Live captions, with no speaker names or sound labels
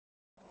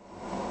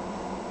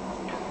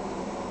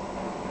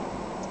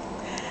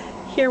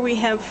Here we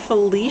have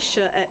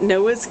Felicia at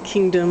Noah's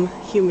Kingdom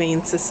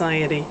Humane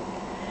Society.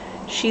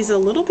 She's a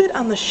little bit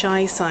on the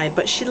shy side,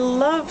 but she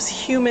loves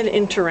human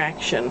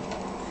interaction.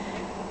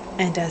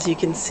 And as you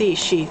can see,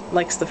 she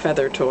likes the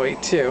feather toy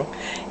too.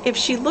 If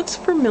she looks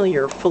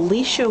familiar,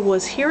 Felicia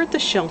was here at the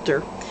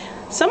shelter.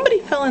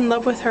 Somebody fell in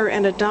love with her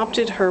and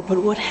adopted her, but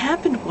what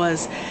happened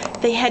was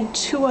they had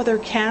 2 other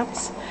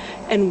cats,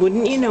 and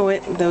wouldn't you know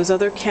it, those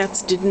other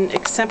cats didn't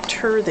accept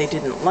her, they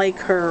didn't like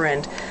her,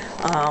 and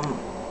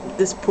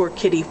this poor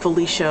kitty,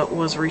 Felicia,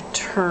 was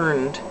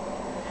returned.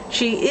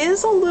 She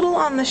is a little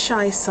on the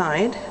shy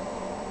side,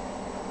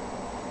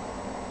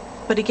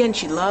 but again,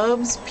 she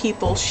loves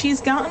people. She's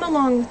gotten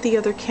along with the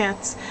other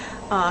cats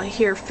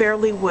here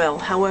fairly well.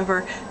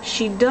 However,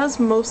 she does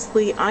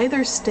mostly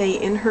either stay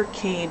in her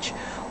cage,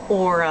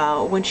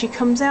 or when she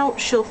comes out,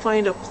 she'll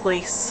find a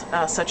place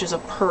such as a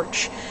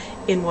perch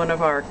in one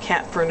of our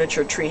cat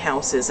furniture tree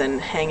houses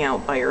and hang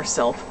out by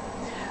herself.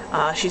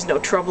 She's no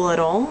trouble at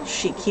all.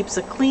 She keeps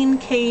a clean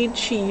cage.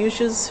 She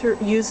uses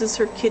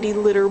her kitty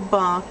litter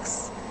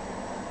box.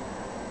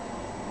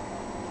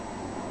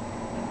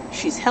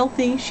 She's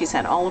healthy. She's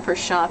had all of her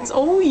shots.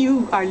 Oh,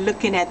 you are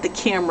looking at the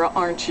camera,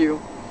 aren't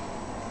you?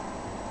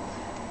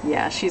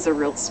 Yeah, she's a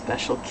real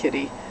special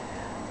kitty.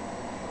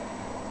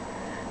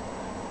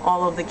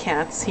 All of the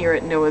cats here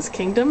at Noah's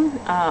Kingdom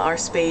are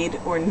spayed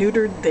or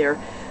neutered. They're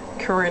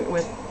current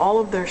with all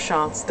of their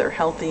shots. They're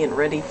healthy and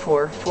ready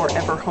for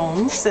forever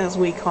homes, as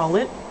we call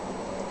it.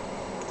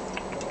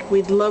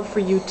 We'd love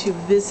for you to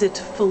visit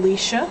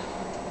Felicia.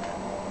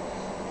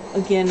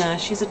 Again,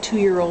 she's a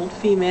 2-year-old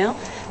female.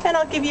 And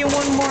I'll give you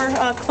one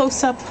more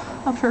close-up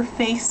of her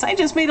face. I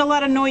just made a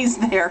lot of noise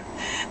there.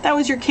 That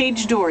was your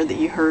cage door that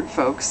you heard,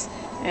 folks.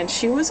 And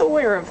she was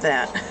aware of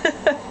that.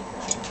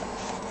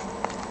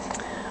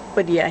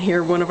 But yeah,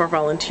 here one of our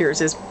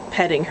volunteers is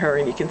petting her,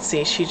 and you can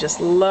see she just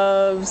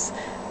loves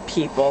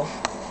people.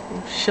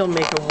 She'll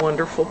make a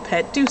wonderful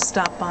pet. Do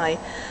stop by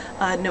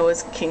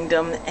Noah's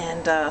Kingdom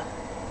and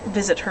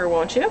visit her,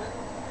 won't you?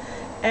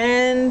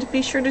 And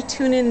be sure to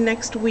tune in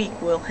next week.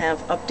 We'll have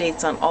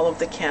updates on all of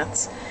the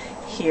cats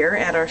here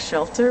at our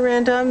shelter,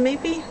 and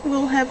maybe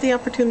we'll have the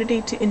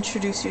opportunity to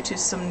introduce you to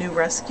some new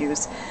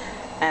rescues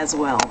as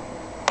well.